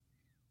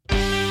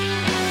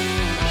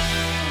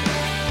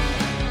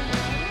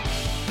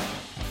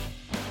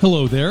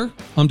Hello there.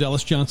 I'm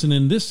Dallas Johnson,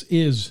 and this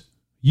is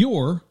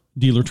your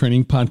Dealer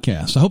Training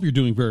Podcast. I hope you're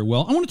doing very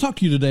well. I want to talk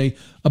to you today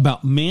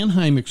about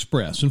Manheim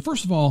Express. And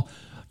first of all,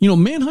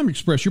 Manheim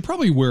Express, you're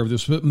probably aware of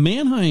this, but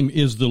Manheim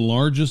is the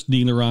largest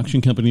dealer auction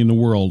company in the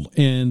world,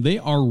 and they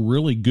are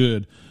really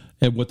good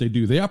at what they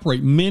do. They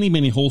operate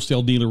many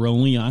wholesale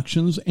dealer-only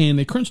auctions, and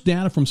they crunch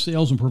data from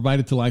sales and provide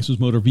it to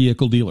licensed motor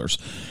vehicle dealers.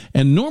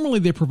 And normally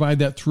they provide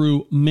that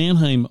through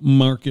Manheim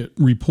Market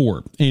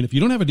Report. And if you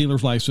don't have a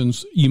dealer's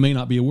license, you may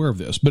not be aware of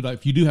this. But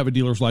if you do have a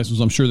dealer's license,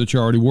 I'm sure that you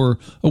already were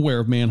aware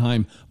of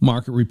Manheim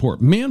Market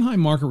Report. Manheim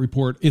Market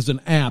Report is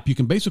an app you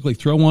can basically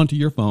throw onto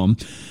your phone.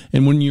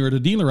 And when you're at a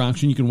dealer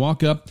auction, you can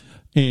walk up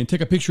and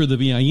take a picture of the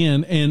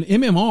VIN, and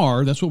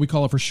MMR, that's what we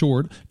call it for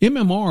short,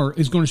 MMR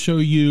is going to show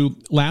you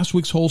last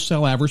week's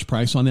wholesale average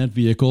price on that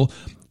vehicle,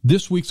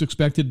 this week's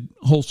expected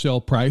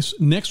wholesale price,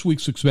 next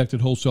week's expected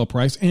wholesale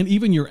price, and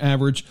even your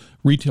average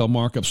retail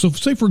markup. So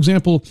say, for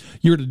example,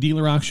 you're at a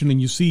dealer auction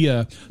and you see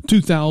a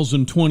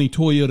 2020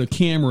 Toyota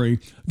Camry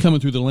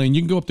coming through the lane.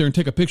 You can go up there and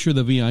take a picture of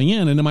the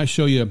VIN, and it might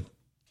show you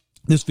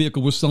this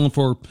vehicle was selling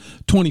for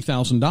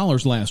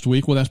 $20,000 last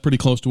week. Well, that's pretty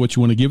close to what you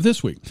want to give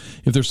this week.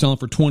 If they're selling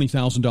for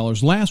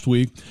 $20,000 last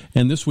week,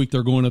 and this week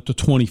they're going up to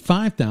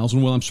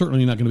 $25,000, well, I'm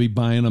certainly not going to be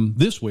buying them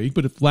this week.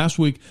 But if last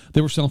week they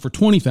were selling for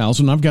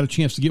 $20,000, I've got a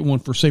chance to get one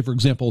for, say, for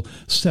example,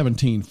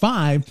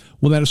 $17,500,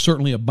 well, that is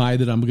certainly a buy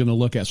that I'm going to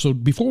look at. So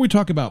before we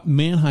talk about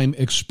Manheim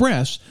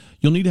Express,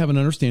 you'll need to have an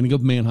understanding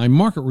of Manheim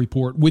Market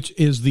Report, which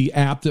is the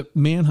app that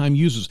Manheim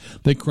uses.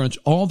 They crunch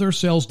all their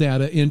sales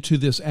data into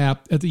this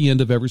app at the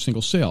end of every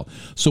single sale.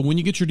 So when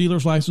you get your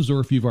dealer's license, or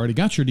if you've already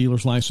got your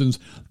dealer's license,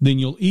 then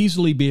you'll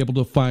easily be able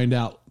to find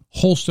out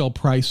wholesale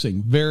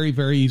pricing.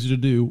 Very easy to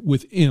do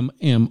with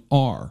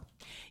MMR.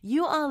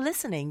 You are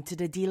listening to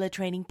the Dealer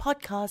Training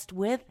Podcast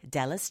with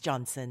Dallas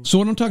Johnson. So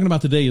what I'm talking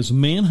about today is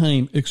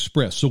Manheim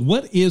Express. So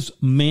what is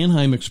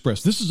Manheim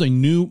Express? This is a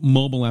new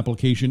mobile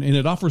application, and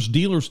it offers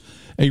dealers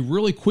a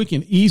really quick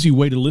and easy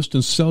way to list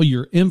and sell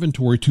your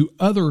inventory to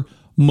other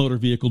motor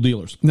vehicle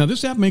dealers. Now,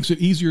 this app makes it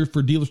easier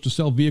for dealers to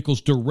sell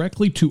vehicles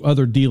directly to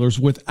other dealers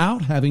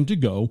without having to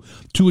go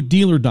to a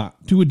dealer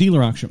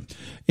auction.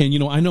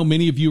 And, I know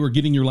many of you are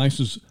getting your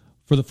license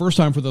for the first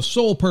time for the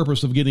sole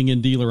purpose of getting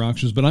in dealer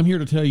auctions. But I'm here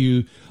to tell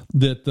you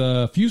that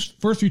the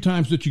first few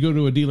times that you go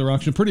to a dealer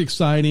auction, pretty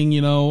exciting,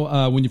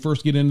 when you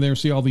first get in there,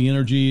 see all the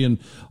energy and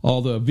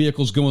all the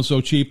vehicles going so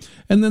cheap.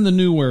 And then the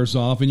new wears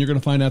off, and you're going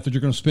to find out that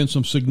you're going to spend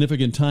some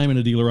significant time in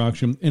a dealer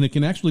auction. And it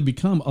can actually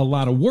become a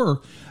lot of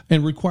work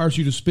and requires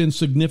you to spend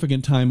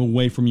significant time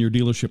away from your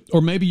dealership.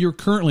 Or maybe you're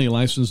currently a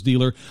licensed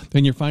dealer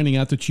and you're finding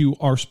out that you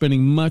are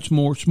spending much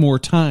more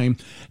time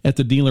at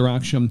the dealer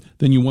auction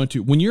than you want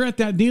to. When you're at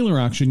that dealer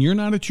auction, you're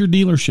not at your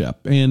dealership,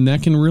 and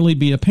that can really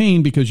be a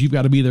pain because you've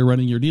got to be there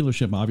running your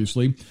dealership,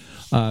 obviously.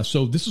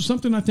 So this is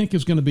something I think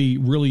is going to be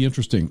really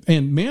interesting.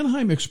 And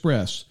Manheim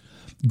Express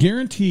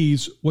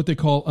guarantees what they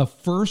call a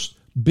first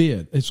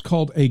bid. It's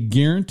called a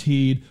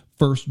guaranteed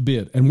first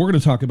bid, and we're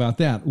going to talk about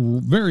that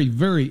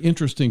very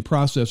interesting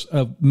process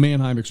of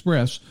Manheim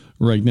Express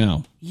right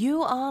now.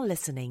 You are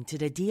listening to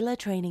the Dealer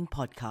Training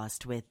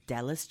Podcast with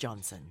Dallas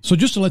Johnson. So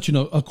just to let you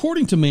know,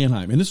 according to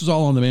Manheim, and this is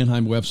all on the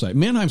Manheim website,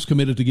 Manheim's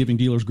committed to giving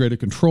dealers greater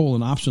control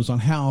and options on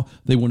how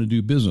they want to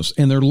do business.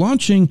 And they're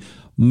launching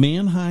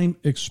Manheim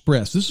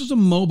Express. This is a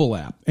mobile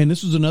app, and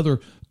this is another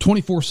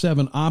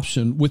 24/7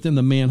 option within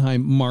the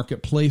Manheim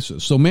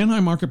marketplaces. So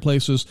Manheim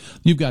marketplaces,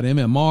 you've got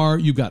MMR,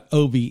 you've got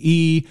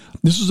OVE.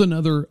 This is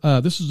another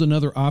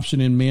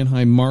option in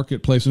Manheim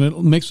marketplace, and it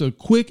makes a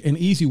quick and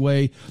easy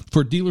way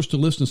for dealers to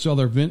list and sell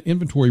their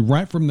inventory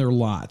right from their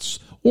lots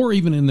or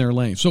even in their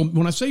lane. So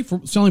when I say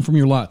selling from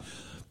your lot,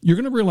 you're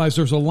going to realize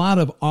there's a lot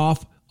of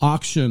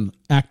off-auction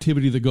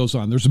activity that goes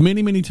on. There's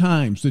many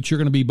times that you're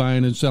going to be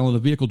buying and selling a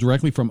vehicle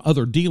directly from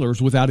other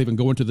dealers without even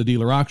going to the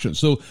dealer auction.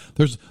 So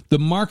there's the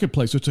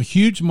marketplace. It's a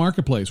huge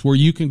marketplace where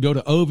you can go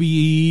to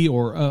OVE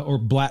or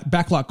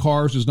Backlot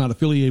Cars is not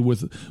affiliated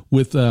with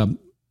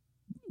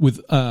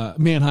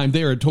Manheim.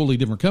 They're a totally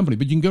different company,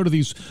 but you can go to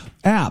these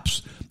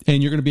apps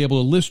and you're going to be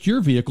able to list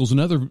your vehicles, and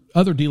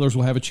other dealers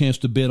will have a chance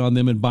to bid on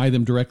them and buy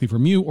them directly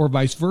from you, or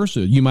vice versa.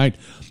 You might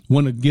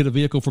want to get a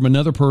vehicle from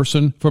another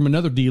person, from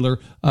another dealer,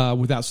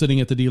 without sitting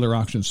at the dealer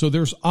auction. So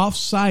there's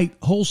off-site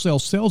wholesale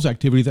sales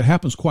activity that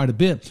happens quite a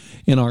bit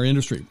in our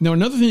industry. Now,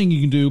 another thing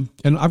you can do,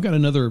 and I've got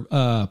another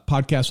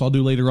podcast I'll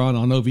do later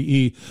on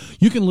OVE,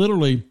 you can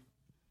literally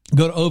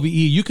go to OVE.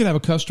 You could have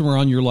a customer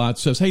on your lot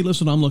that says, hey,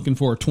 listen, I'm looking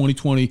for a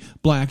 2020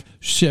 black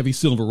Chevy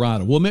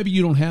Silverado. Well, maybe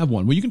you don't have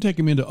one. Well, you can take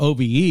them into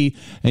OVE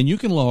and you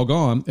can log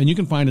on and you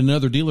can find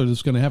another dealer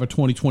that's going to have a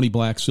 2020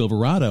 black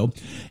Silverado,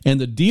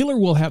 and the dealer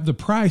will have the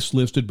price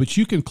listed, but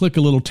you can click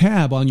a little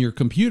tab on your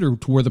computer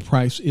to where the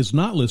price is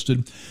not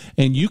listed,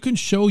 and you can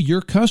show your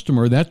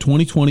customer that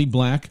 2020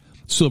 black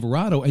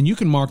Silverado, and you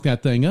can mark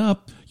that thing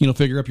up,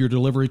 figure up your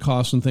delivery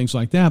costs and things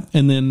like that,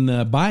 and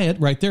then buy it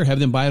right there,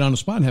 have them buy it on the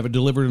spot and have it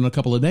delivered in a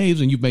couple of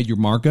days, and you've made your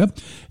markup.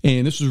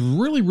 And this is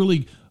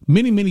really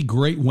many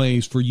great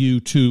ways for you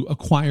to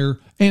acquire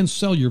and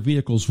sell your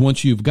vehicles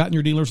once you've gotten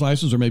your dealer's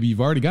license, or maybe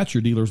you've already got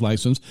your dealer's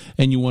license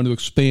and you want to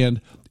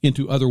expand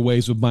into other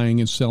ways of buying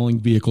and selling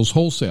vehicles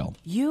wholesale.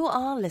 You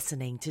are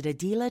listening to the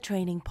Dealer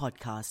Training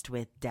Podcast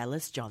with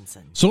Dallas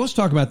Johnson. So let's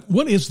talk about,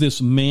 what is this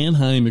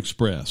Manheim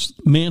Express?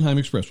 Manheim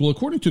Express. Well,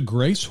 according to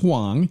Grace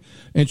Huang,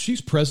 and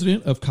she's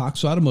president of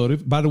Cox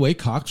Automotive. By the way,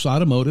 Cox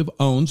Automotive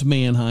owns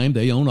Manheim.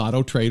 They own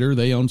Auto Trader.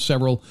 They own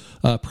several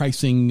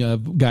pricing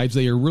guides.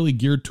 They are really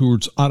geared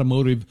towards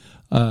automotive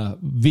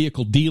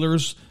vehicle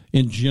dealers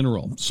in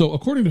general. So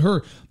according to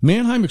her,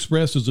 Manheim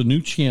Express is a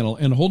new channel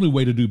and a whole new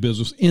way to do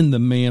business in the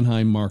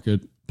Manheim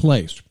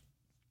marketplace.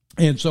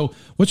 And so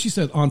what she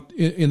said,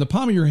 in the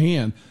palm of your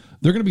hand,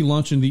 they're going to be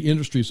launching the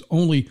industry's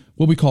only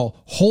what we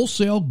call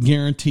wholesale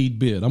guaranteed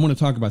bid. I'm going to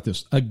talk about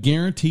this, a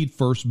guaranteed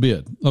first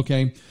bid.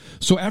 Okay.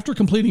 So after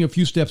completing a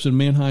few steps in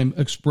Manheim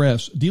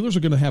Express, dealers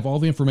are going to have all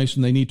the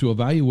information they need to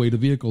evaluate a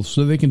vehicle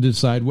so they can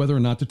decide whether or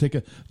not to take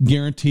a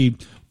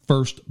guaranteed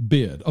first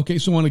bid. Okay,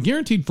 so on a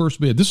guaranteed first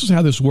bid, this is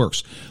how this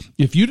works.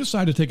 If you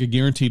decide to take a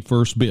guaranteed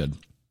first bid,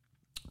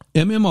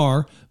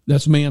 MMR,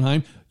 that's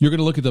Manheim, you're going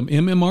to look at the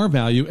MMR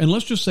value, and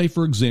let's just say,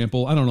 for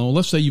example, I don't know,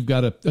 let's say you've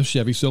got a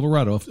Chevy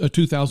Silverado, a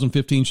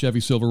 2015 Chevy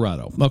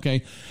Silverado,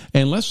 okay?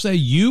 And let's say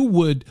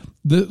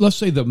let's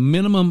say the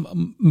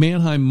minimum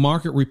Manheim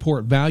market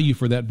report value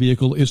for that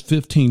vehicle is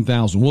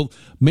 $15,000. Well,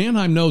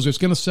 Manheim knows it's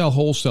going to sell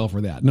wholesale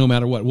for that, no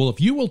matter what. Well, if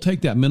you will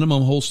take that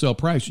minimum wholesale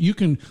price, you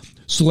can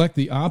select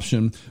the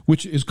option,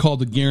 which is called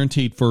the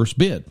guaranteed first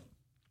bid.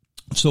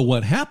 So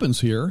what happens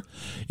here,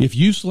 if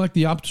you select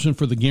the option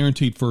for the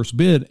guaranteed first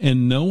bid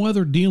and no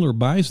other dealer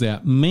buys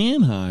that,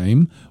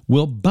 Manheim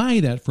will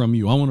buy that from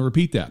you. I want to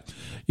repeat that.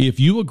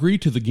 If you agree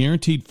to the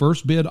guaranteed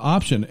first bid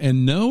option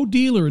and no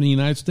dealer in the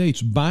United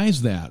States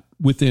buys that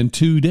within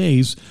 2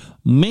 days,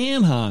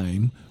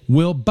 Manheim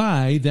will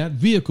buy that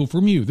vehicle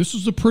from you. This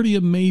is a pretty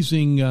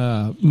amazing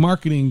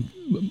marketing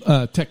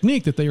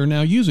technique that they are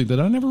now using that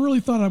I never really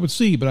thought I would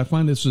see, but I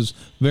find this is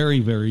very,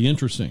 very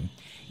interesting.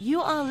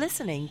 You are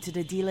listening to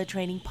the Dealer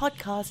Training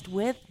Podcast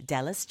with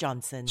Dallas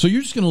Johnson. So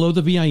you're just going to load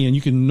the VIN.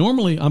 You can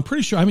normally, I'm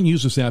pretty sure, I haven't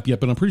used this app yet,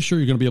 but I'm pretty sure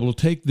you're going to be able to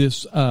take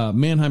this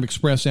Manheim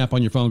Express app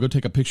on your phone, go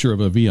take a picture of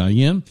a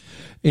VIN,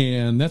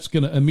 and that's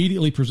going to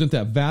immediately present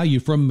that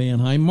value from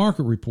Manheim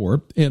Market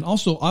Report. And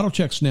also,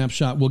 AutoCheck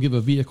Snapshot will give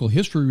a vehicle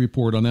history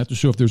report on that to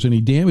show if there's any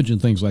damage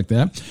and things like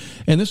that.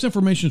 And this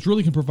information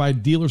really can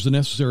provide dealers the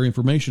necessary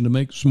information to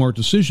make smart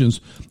decisions.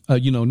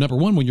 Number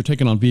one, when you're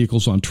taking on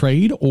vehicles on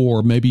trade,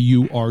 or maybe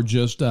you are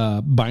just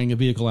buying a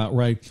vehicle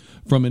outright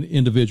from an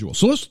individual.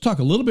 So let's talk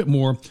a little bit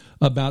more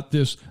about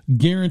this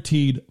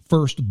guaranteed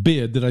first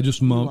bid that I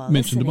just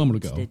mentioned a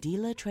moment ago. The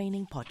Dealer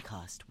Training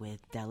Podcast with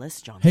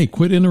Dallas Johnson. Hey,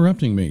 quit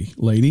interrupting me,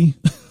 lady.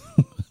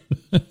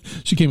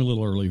 She came a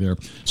little early there.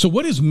 So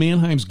what is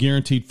Manheim's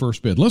guaranteed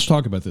first bid? Let's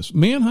talk about this.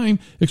 Manheim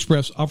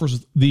Express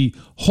offers the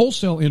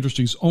wholesale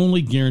industry's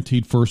only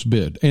guaranteed first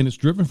bid, and it's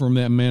driven from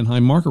that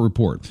Manheim Market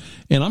Report.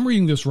 And I'm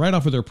reading this right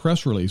off of their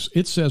press release.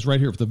 It says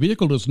right here, if the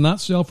vehicle does not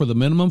sell for the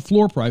minimum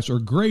floor price or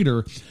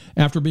greater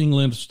after being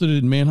listed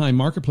in Manheim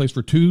Marketplace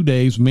for 2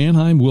 days,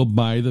 Manheim will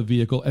buy the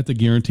vehicle at the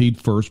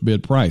guaranteed first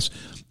bid price.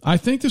 I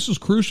think this is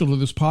crucial to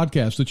this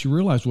podcast that you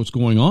realize what's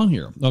going on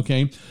here,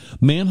 okay?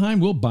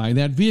 Manheim will buy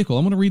that vehicle.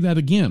 I'm going to read that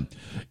again.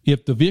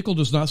 If the vehicle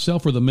does not sell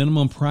for the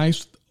minimum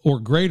price or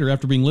greater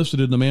after being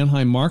listed in the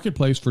Manheim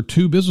Marketplace for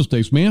 2 business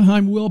days,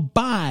 Manheim will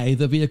buy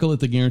the vehicle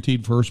at the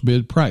guaranteed first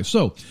bid price.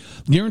 So,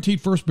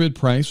 guaranteed first bid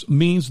price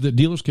means that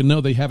dealers can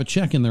know they have a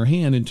check in their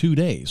hand in 2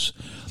 days.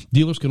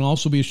 Dealers can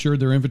also be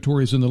assured their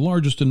inventory is in the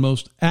largest and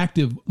most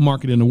active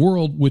market in the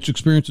world, which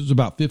experiences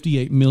about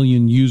 58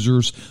 million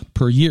users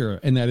per year.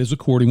 And that is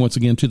according, once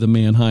again, to the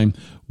Manheim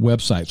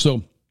website.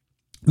 So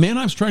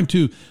Manheim's trying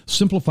to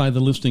simplify the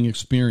listing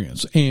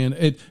experience, and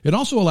it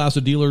also allows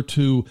a dealer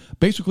to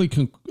basically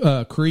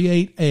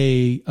create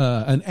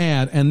an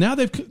ad. And now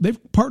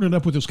they've partnered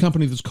up with this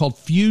company that's called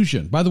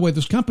Fusion. By the way,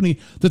 this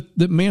company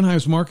that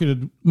Manheim's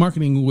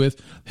marketing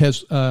with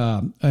has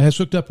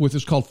hooked up with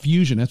is called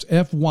Fusion. That's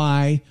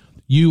FYUSION,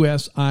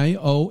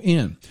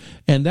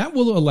 and that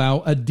will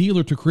allow a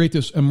dealer to create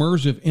this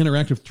immersive,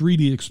 interactive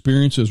 3D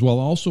experiences while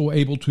also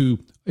able to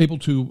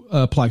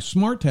apply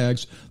smart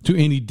tags to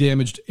any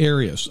damaged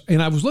areas. And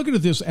I was looking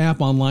at this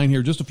app online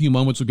here just a few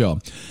moments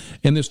ago,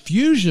 and this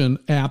Fusion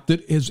app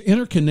that is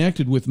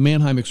interconnected with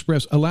Manheim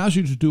Express allows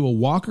you to do a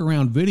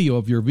walk-around video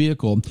of your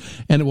vehicle,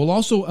 and it will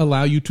also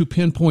allow you to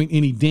pinpoint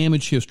any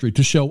damage history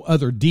to show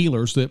other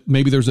dealers that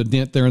maybe there's a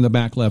dent there in the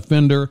back left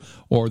fender,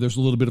 or there's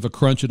a little bit of a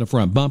crunch in the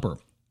front bumper.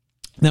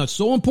 Now, it's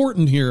so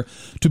important here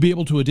to be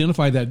able to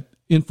identify that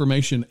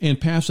information and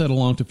pass that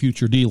along to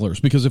future dealers,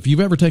 because if you've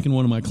ever taken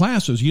one of my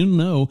classes, you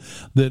know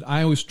that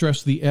I always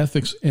stress the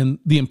ethics and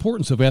the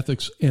importance of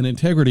ethics and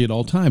integrity at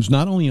all times,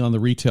 not only on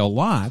the retail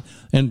lot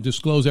and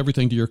disclose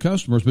everything to your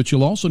customers, but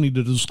you'll also need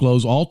to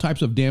disclose all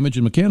types of damage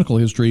and mechanical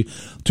history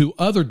to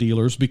other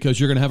dealers, because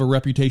you're going to have a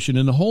reputation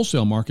in the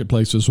wholesale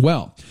marketplace as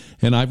well.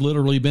 And I've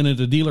literally been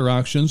into dealer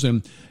auctions,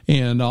 and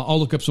I'll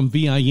look up some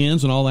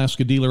VINs and I'll ask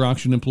a dealer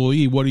auction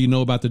employee, what do you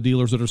know about the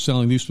dealers that are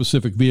selling these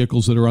specific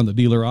vehicles that are on the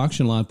dealer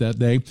auction lot that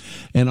day,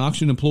 and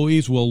auction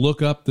employees will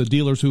look up the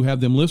dealers who have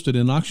them listed,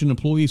 and auction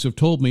employees have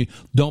told me,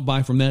 don't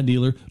buy from that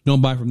dealer,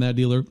 don't buy from that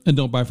dealer, and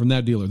don't buy from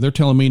that dealer. They're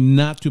telling me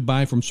not to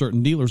buy from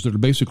certain dealers that are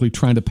basically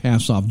trying to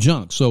pass off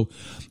junk. So,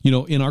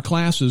 in our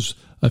classes,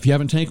 if you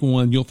haven't taken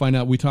one, you'll find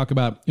out we talk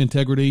about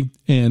integrity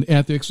and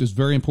ethics is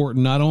very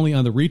important, not only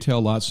on the retail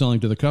lot selling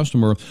to the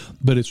customer,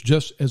 but it's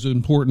just as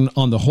important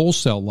on the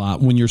wholesale lot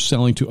when you're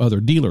selling to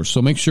other dealers.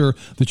 So make sure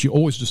that you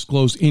always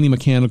disclose any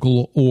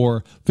mechanical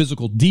or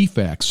physical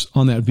defects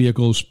on that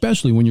vehicle,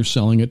 especially when you're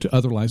selling it to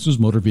other licensed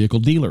motor vehicle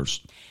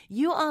dealers.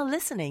 You are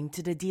listening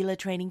to the Dealer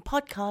Training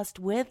Podcast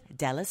with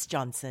Dallas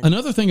Johnson.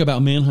 Another thing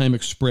about Manheim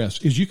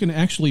Express is you can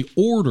actually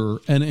order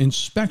an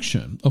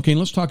inspection. Okay,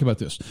 let's talk about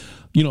this.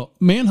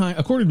 Manheim,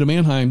 according to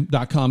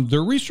Manheim.com,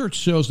 their research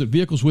shows that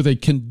vehicles with a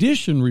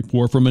condition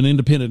report from an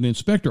independent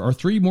inspector are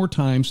 3 more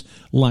times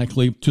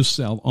likely to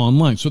sell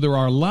online. So there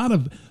are a lot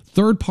of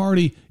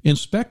third-party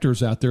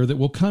inspectors out there that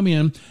will come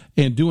in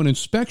and do an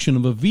inspection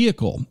of a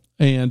vehicle.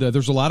 And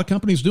there's a lot of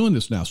companies doing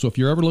this now. So if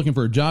you're ever looking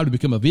for a job to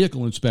become a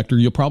vehicle inspector,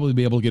 you'll probably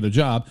be able to get a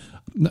job.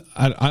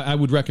 I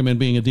would recommend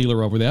being a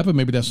dealer over that, but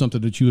maybe that's something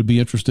that you would be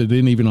interested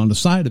in even on the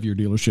side of your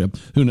dealership.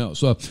 Who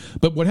knows?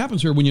 But what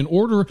happens here, when you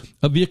order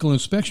a vehicle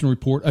inspection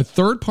report, a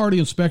third-party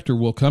inspector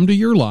will come to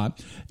your lot,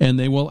 and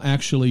they will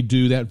actually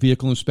do that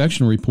vehicle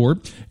inspection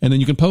report, and then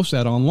you can post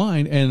that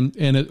online.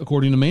 And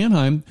according to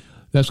Manheim,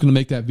 that's going to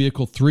make that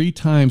vehicle 3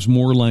 times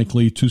more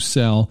likely to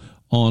sell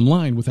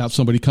online without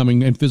somebody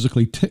coming and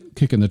physically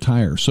kicking the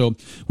tire. So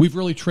we've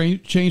really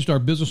changed our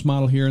business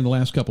model here in the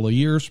last couple of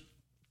years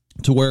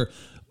to where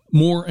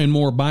more and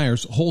more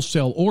buyers,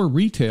 wholesale or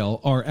retail,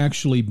 are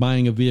actually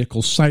buying a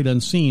vehicle sight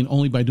unseen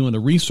only by doing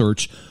the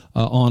research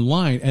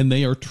online, and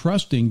they are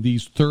trusting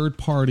these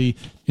third-party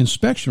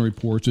inspection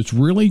reports. It's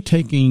really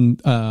taking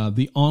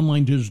the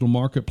online digital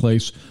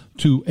marketplace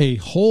to a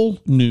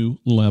whole new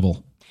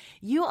level.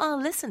 You are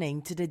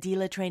listening to the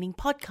Dealer Training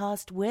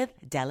Podcast with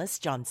Dallas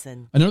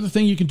Johnson. Another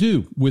thing you can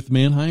do with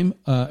Manheim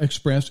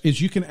Express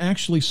is you can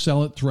actually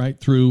sell it right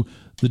through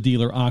the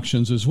dealer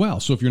auctions as well.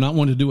 So if you're not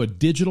wanting to do a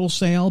digital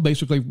sale,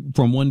 basically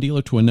from one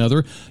dealer to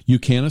another, you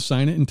can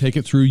assign it and take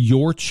it through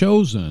your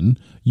chosen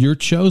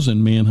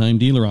Manheim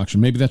dealer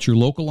auction. Maybe that's your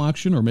local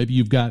auction, or maybe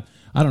you've got,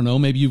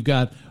 maybe you've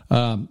got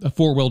a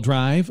 4-wheel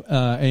drive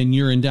and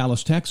you're in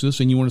Dallas,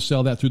 Texas, and you want to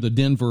sell that through the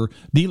Denver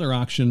dealer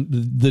auction,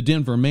 the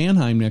Denver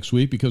Manheim next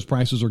week, because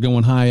prices are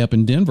going high up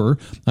in Denver.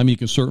 You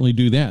can certainly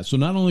do that. So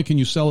not only can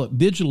you sell it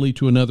digitally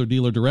to another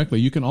dealer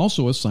directly, you can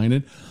also assign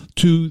it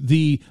to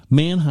the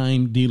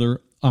Manheim dealer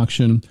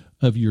auction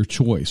of your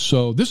choice.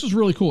 So this is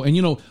really cool. And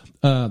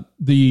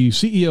the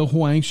CEO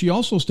Huang, she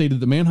also stated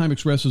that Manheim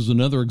Express is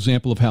another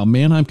example of how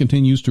Manheim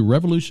continues to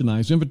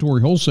revolutionize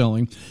inventory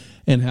wholesaling,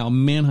 and how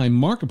Manheim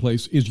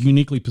Marketplace is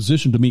uniquely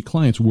positioned to meet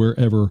clients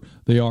wherever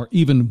they are,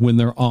 even when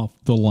they're off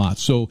the lot.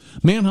 So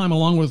Manheim,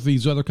 along with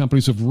these other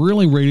companies, have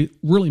really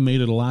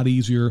made it a lot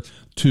easier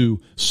to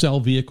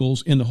sell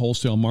vehicles in the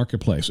wholesale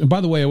marketplace. And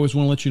by the way, I always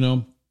want to let you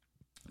know,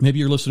 maybe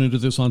you're listening to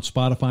this on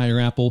Spotify or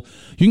Apple.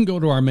 You can go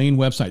to our main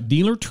website,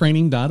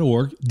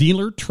 dealertraining.org,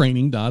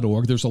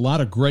 dealertraining.org. There's a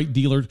lot of great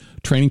dealer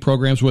training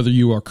programs, whether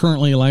you are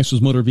currently a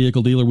licensed motor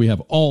vehicle dealer. We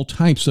have all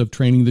types of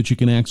training that you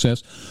can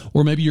access,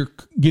 or maybe you're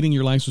getting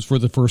your license for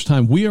the first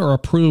time. We are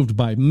approved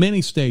by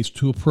many states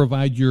to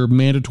provide your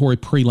mandatory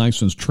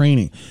pre-license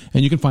training.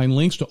 And you can find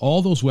links to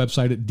all those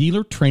websites at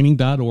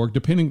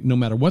dealertraining.org. No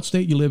matter what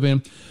state you live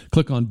in,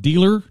 click on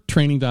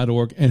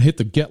dealertraining.org and hit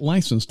the Get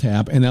License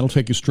tab, and that'll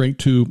take you straight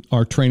to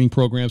our training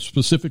programs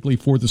specifically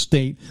for the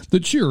state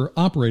that you're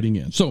operating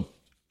in. So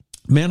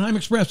Manheim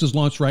Express is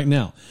launched right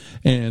now,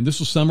 and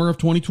this is summer of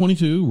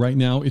 2022. Right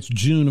now, it's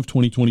June of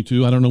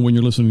 2022. I don't know when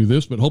you're listening to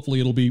this, but hopefully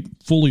it'll be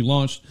fully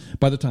launched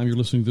by the time you're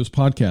listening to this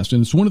podcast.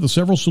 And it's one of the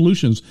several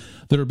solutions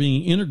that are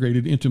being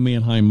integrated into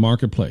Manheim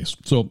Marketplace.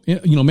 So,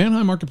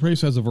 Manheim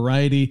Marketplace has a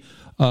variety.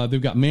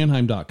 They've got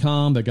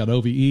Manheim.com, they've got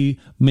OVE,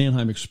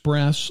 Manheim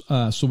Express.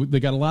 So they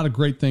got a lot of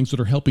great things that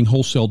are helping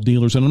wholesale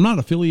dealers. And I'm not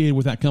affiliated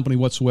with that company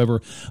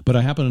whatsoever, but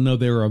I happen to know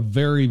they're a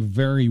very,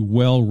 very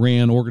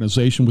well-ran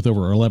organization with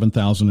over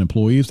 11,000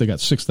 employees. They got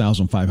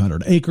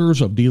 6,500 acres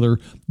of dealer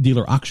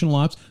auction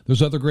lots.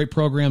 There's other great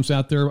programs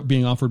out there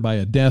being offered by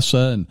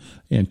ADESA,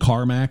 and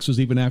CarMax is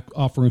even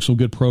offering some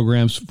good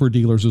programs for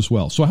dealers as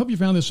well. So I hope you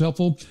found this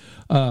helpful.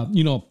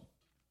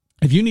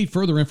 If you need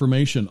further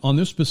information on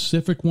this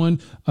specific one,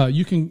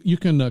 you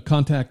can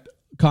contact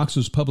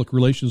Cox's public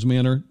relations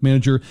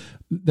manager.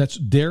 That's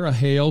Dara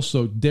Hale.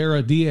 So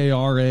Dara,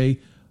 DARA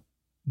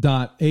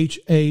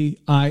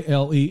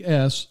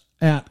 .HAILES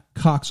at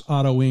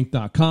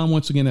coxautoinc.com.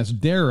 Once again, that's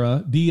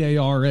Dara,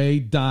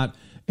 DARA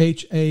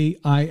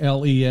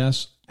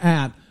 .HAILES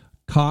at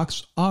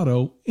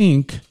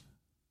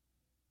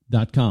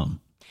coxautoinc.com.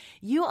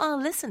 You are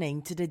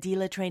listening to the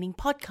Dealer Training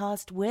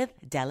Podcast with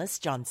Dallas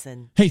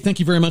Johnson. Hey, thank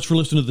you very much for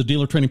listening to the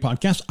Dealer Training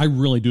Podcast. I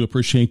really do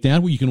appreciate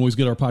that. You can always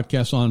get our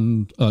podcast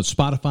on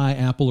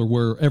Spotify, Apple, or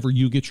wherever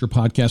you get your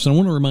podcasts. And I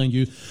want to remind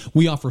you,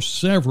 we offer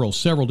several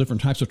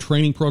different types of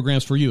training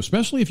programs for you,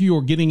 especially if you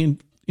are getting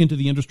into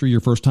the industry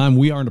your first time,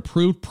 we are an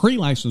approved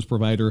pre-licensed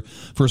provider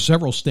for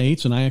several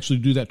states, and I actually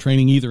do that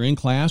training either in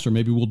class or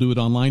maybe we'll do it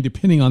online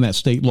depending on that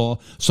state law.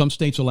 Some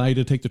states allow you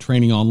to take the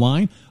training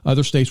online.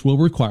 Other states will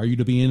require you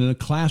to be in a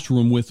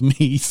classroom with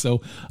me.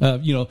 So,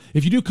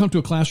 if you do come to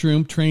a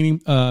classroom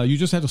training, you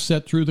just have to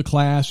sit through the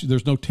class.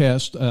 There's no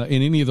test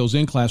in any of those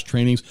in-class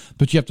trainings,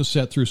 but you have to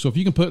sit through. So if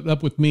you can put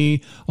up with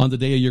me on the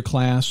day of your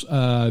class,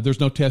 there's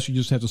no test. You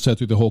just have to sit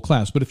through the whole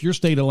class. But if your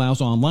state allows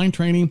online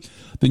training,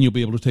 then you'll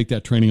be able to take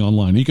that training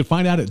online. And you can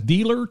find out at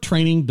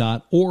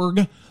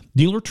dealertraining.org.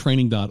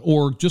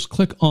 dealertraining.org. Just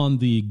click on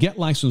the Get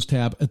License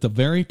tab at the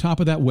very top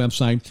of that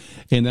website,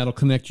 and that'll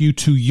connect you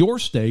to your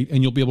state,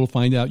 and you'll be able to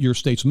find out your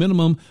state's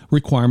minimum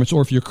requirements.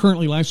 Or if you're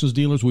currently licensed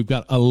dealers, we've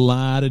got a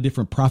lot of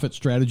different profit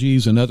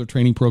strategies and other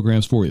training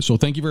programs for you. So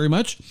thank you very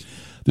much.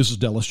 This is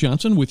Dallas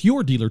Johnson with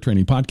your Dealer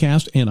Training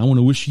Podcast, and I want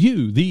to wish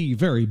you the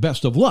very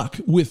best of luck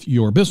with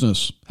your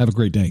business. Have a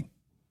great day.